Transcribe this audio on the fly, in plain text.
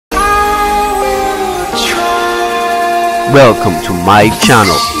Welcome to my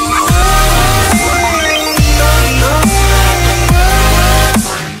channel.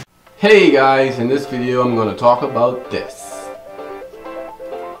 Hey guys, in this video I'm going to talk about this.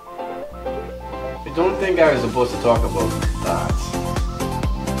 I don't think I was supposed to talk about that.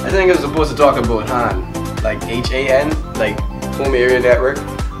 I think I was supposed to talk about H.A.N, like H.A.N, like home area network.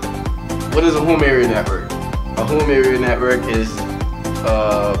 What is a home area network? A home area network is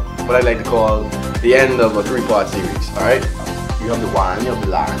what I like to call the end of a three-part series. Alright? You have the WAN, you have the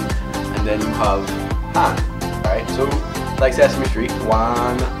LAN, and then you have H.A.N. Alright? So like Sesame Street,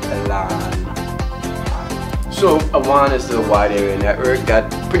 WAN, LAN. So a WAN is the wide area network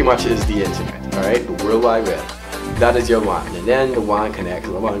that pretty much is the internet, alright? The World Wide Web. That is your WAN. And then the WAN connects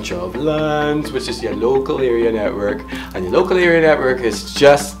a bunch of LANs, which is your local area network. And your local area network is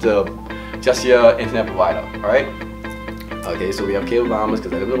just your internet provider, alright? Okay, so we have cable Bahamas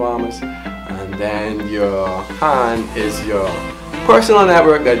because I live in the Bahamas. And then your H.A.N is your personal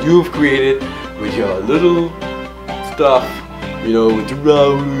network that you've created with your little stuff, you know, with the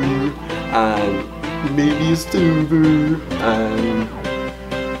router and maybe a server and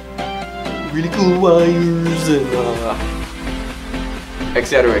really cool wires and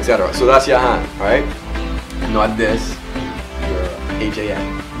etc, etc. So that's your H.A.N, right? Not this, your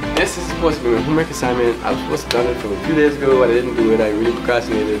H.A.N. This is supposed to be my homework assignment. I was supposed to have done it from a few days ago, but I didn't do it. I really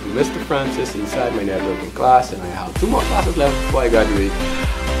procrastinated. Mr. Francis inside my networking class, and I have 2 more classes left before I graduate.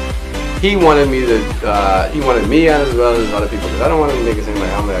 He wanted me to, and as well as other people, because I don't want to make it seem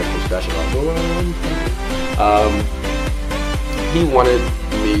like I'm actually special. He wanted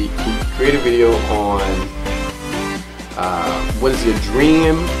me to create a video on what is your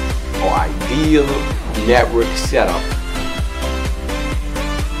dream or ideal network setup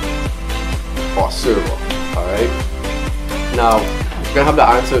or server. Alright? Now, we're gonna have to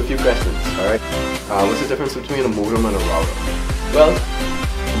answer a few questions. Alright? What's the difference between a modem and a router? Well,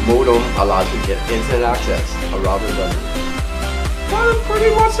 a modem allows you to get internet access. A router doesn't. Well,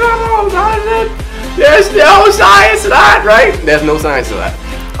 pretty much simple, doesn't it? There's no science to that, right? There's no science to that.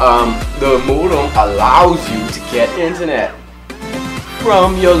 The modem allows you to get internet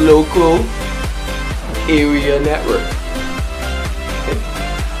from your local area network.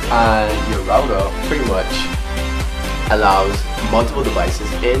 And your router pretty much allows multiple devices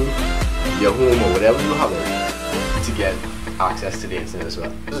in your home or whatever you have it to get access to the internet as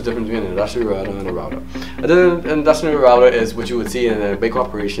well. There's a difference between an industrial router and a router. An industrial router is what you would see in a big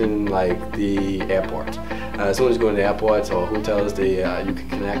corporation like the airport. As soon as you go to the airports or hotels, you can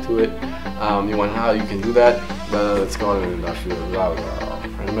connect to it. You want how you can do that? Well, it's called an industrial router.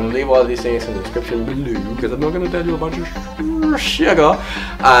 I'm going to leave all these things in the description below because I'm not going to tell you a bunch of sugar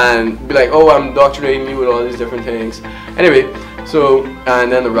and be like, oh, I'm indoctrinating you with all these different things. Anyway, so,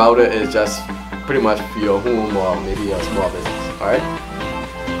 and then the router is just pretty much for your home or maybe a small business, alright?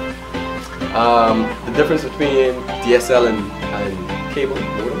 The difference between DSL and cable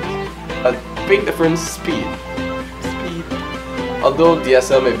modems, a big difference, speed. Although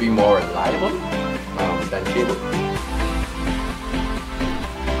DSL may be more reliable than cable.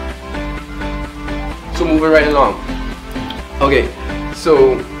 So moving right along. Okay,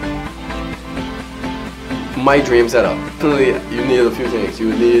 so my dream setup. Definitely, you need a few things.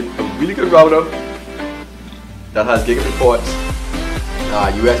 You need a really good router that has gigabit ports,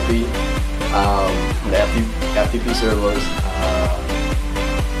 USB, the FTP servers,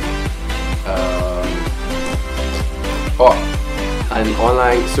 or an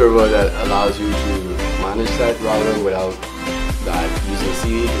online server that allows you to manage that router without using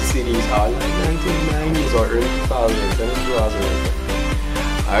CDs are like 1990s or early 2000s, then it's 2000.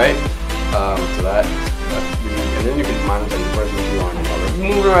 Alright, so and then you can manage the person if you want.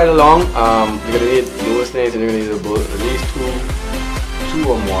 Moving right along, you're going to need those things and you're going to need at least two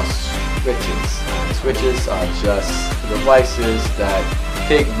or more switches. Switches are just devices that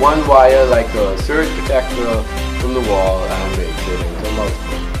take one wire like a surge protector from the wall and make it into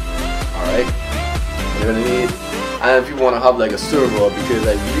multiple. Alright, you're going to need. And if you want to have like a server, because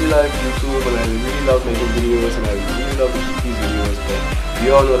I really like YouTube and I really love making videos and I really love to keep these videos, but we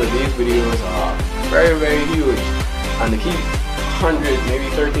all know that these videos are very, very huge. And to keep 100, maybe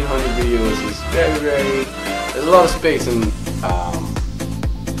 1300 videos is very, there's a lot of space and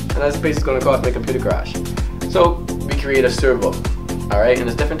that space is going to cause my computer crash. So we create a server, alright, and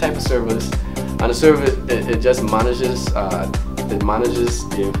there's different types of servers. And the server, it just manages,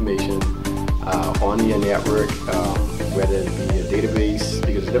 the information on your network, whether it be a database,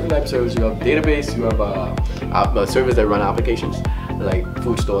 because there's different types of servers. You have database, you have servers that run applications, like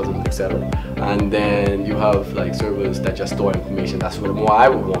food stores and etc. And then you have like servers that just store information. That's what more I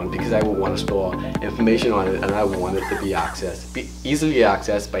would want, because I would want to store information on it, and I would want it to be easily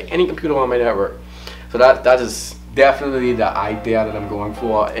accessed by any computer on my network. So that is definitely the idea that I'm going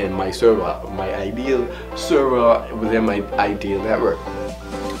for in my server, my ideal server within my ideal network.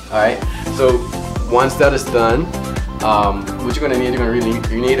 Alright, so once that is done, what you're gonna need,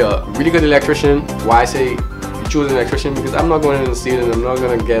 you need a really good electrician. Why I say you choose an electrician? Because I'm not going to install it, I'm not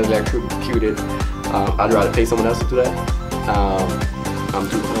gonna get electrocuted. I'd rather pay someone else to do that. I'm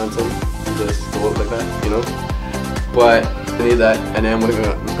too handsome to just go up like that, you know. But you need that, and then what's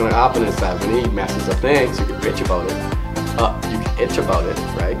gonna happen is that when he messes up things, you can bitch about it. You can itch about it,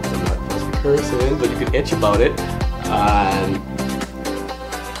 right? I'm not supposed to be cursing, but you can itch about it, and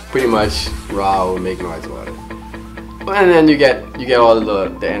pretty much raw make noise about it. And then you get all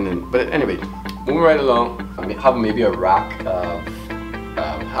the ending. But anyway, moving right along, have maybe a rack of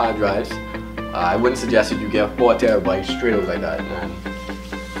hard drives. I wouldn't suggest that you get 4 terabytes straight up like that, man.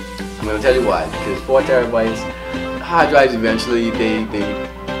 I'm gonna tell you why. Because 4 terabytes hard drives, eventually they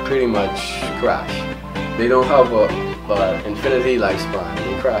pretty much crash. They don't have a infinity lifespan.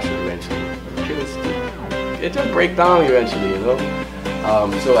 They crash eventually. It just break down eventually, you know.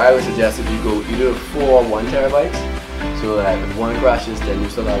 So I would suggest that you go either 4 1 terabytes, so that if one crashes, then you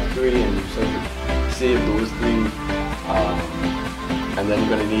still have 3, and you still save those 3. And then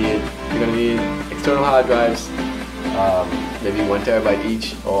you're gonna need external hard drives, maybe 1 terabyte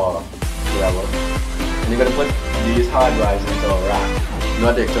each or whatever. And you're gonna put these hard drives into a rack,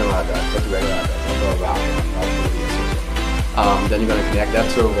 not the external hard drives, just the regular hard drives, into a rack. Then you're gonna connect that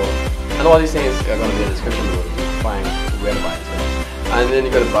server, and all these things are gonna be in the description below. You can find where to buy it. And then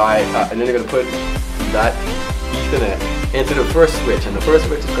you're gonna put that Ethernet into the first switch, and the first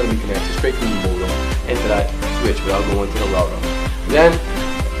switch is gonna be connected straight from the modem into that switch without going to the router. Then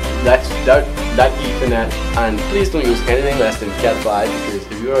that Ethernet, and please don't use anything less than Cat 5, because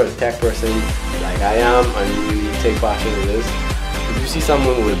if you're a tech person like I am and you really take passion in this, if you see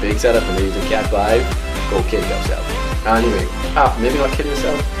someone with a big setup and they're using Cat 5, go kill yourself. Anyway, maybe not kill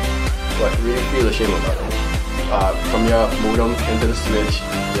yourself, but really feel ashamed about it. From your modem into the switch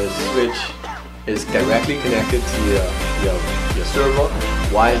is directly connected to your server.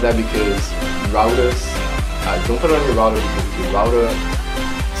 Why is that? Because routers, don't put it on your router, because your router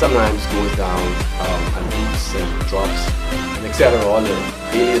sometimes goes down and boops and drops and etc. all the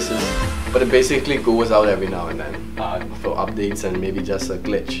aliases, but it basically goes out every now and then for updates and maybe just a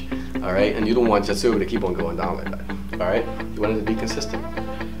glitch. Alright, and you don't want your server to keep on going down like that. Alright, you want it to be consistent.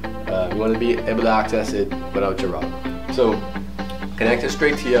 You want to be able to access it without your router. So connect it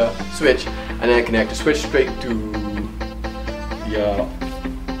straight to your switch, and then connect the switch straight to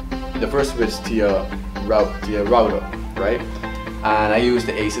the first switch to your router, right? And I use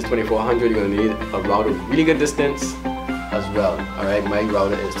the Asus 2400. You're gonna need a router with really good distance as well. All right, my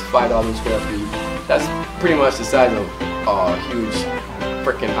router is 5,000 square feet. That's pretty much the size of a huge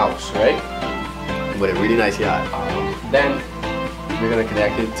freaking house, right? With a really nice yard. Then we're gonna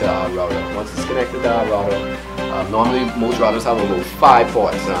connect it to our router. Once it's connected to our router, normally most routers have about 5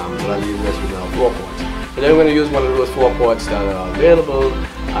 ports. So I use this with now 4 ports. And then we're gonna use one of those 4 ports that are available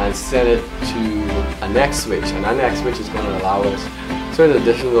and send it to a next switch. And our next switch is gonna allow us certain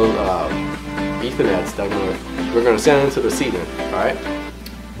additional Ethernets that we're gonna send into the ceiling. All right.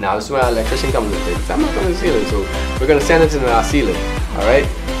 Now this is where our electrician comes into it. I'm not gonna ceiling, so we're gonna send it into our ceiling. All right.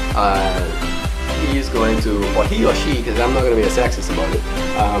 He is going to, or he or she, because I'm not going to be a sexist about it,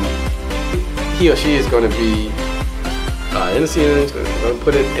 he or she is going to be in the ceiling, going to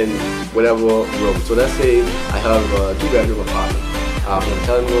put it in whatever room. So let's say I have a 2-bedroom apartment. I'm going to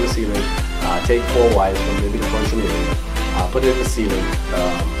tell them to go to the ceiling, take 4 wires from maybe the front area, put it in the ceiling,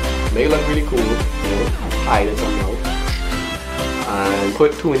 make it look really cool, you know, hide it somehow, and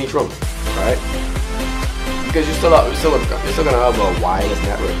put 2 in each room, alright? Because you're still going to have a wireless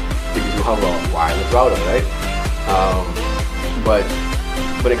network, because you have a wireless router, right? But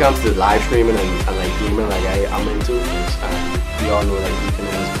when it comes to live streaming and like gaming, like I'm into, we all know like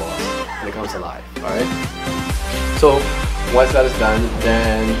Ethernet is boss when it comes to live, alright? So once that is done,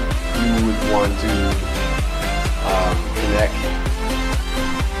 then you would want to connect.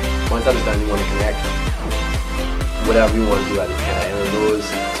 Once that is done, you want to connect whatever you want to do at the end of those.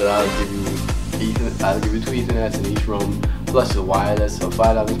 So that'll give you I'll give you 2 Ethernets in each room, plus the wireless, so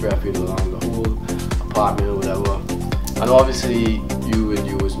 5,000 square feet along the whole apartment or whatever. And obviously you would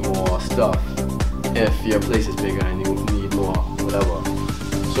use more stuff if your place is bigger and you need more, whatever.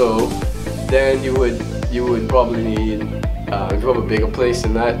 So then you would probably need, if you have a bigger place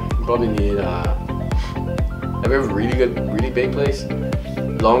than that, you probably need, let we have a really big place,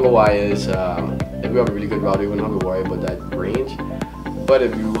 longer wires. If we have a really good router, you wouldn't have to worry about that range. But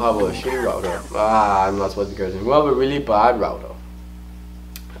if you have a shitty router, I'm not supposed to be cursing. If you have a really bad router,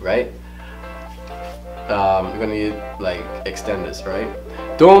 right? You're gonna need like extenders, right?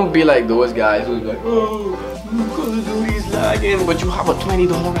 Don't be like those guys who's like, oh, because the dude is lagging, but you have a $20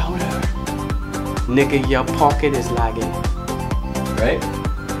 router. Nigga, your pocket is lagging, right?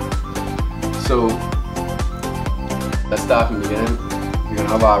 So let's start from the beginning. We're gonna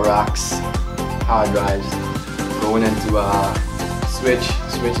have our racks, hard drives, going into a switch.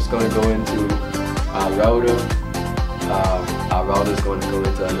 Switch is gonna go into our router. Our router is going to go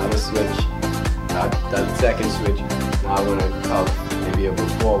into another switch. That second switch, now we're going to have maybe about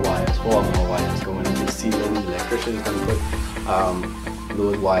 4 or more wires going into the ceiling. The electrician is going to put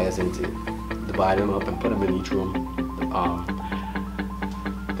those wires into, divide them up and put them in each room.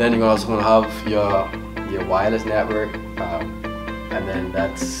 Then you're also going to have your wireless network, and then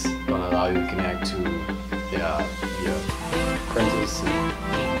that's going to allow you to connect to your printers,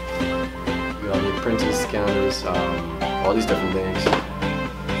 your printers, scanners, all these different things.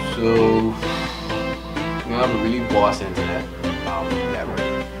 So you have a really boss internet network,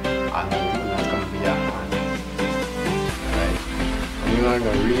 and that's going to be your hand. Alright? And you're going to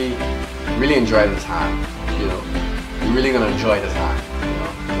really enjoy this hand, you know. You're really going to enjoy this hand, you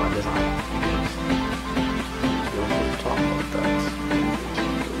know, not this hand. You don't have to talk about that.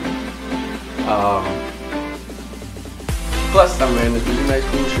 Plus, I'm wearing this really nice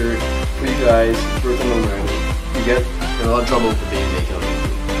cool shirt for you guys, first time I'm wearing it. You get in a lot of trouble for being naked on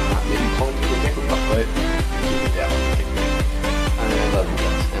YouTube. Maybe calling people naked, but keep it down. And I love you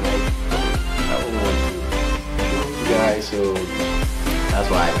guys, and I will want to love you guys, so that's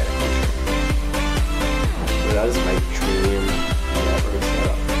why I made a picture. So that is my dream network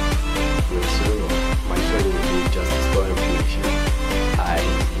setup. With server. My server would be just a store information. I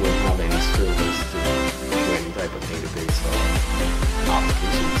wouldn't have any servers to do any type of database or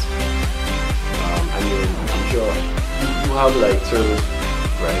applications. I mean, I'm sure you have like servers,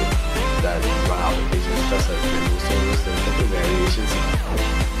 right, that run applications just like Windows servers. There's different variations.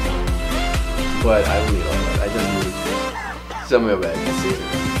 But I don't need all that. I just need somewhere where I can save it.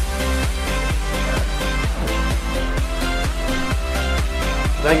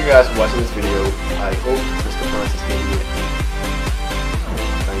 Thank you guys for watching this video. I hope Mr. Francis gave you it.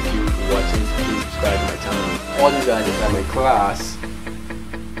 Thank you for watching. Please subscribe to my channel. All you guys that have my class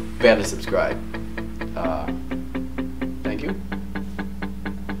better subscribe. Thank you.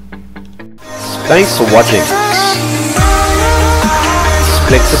 Thanks for watching.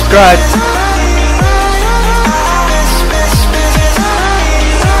 Click subscribe.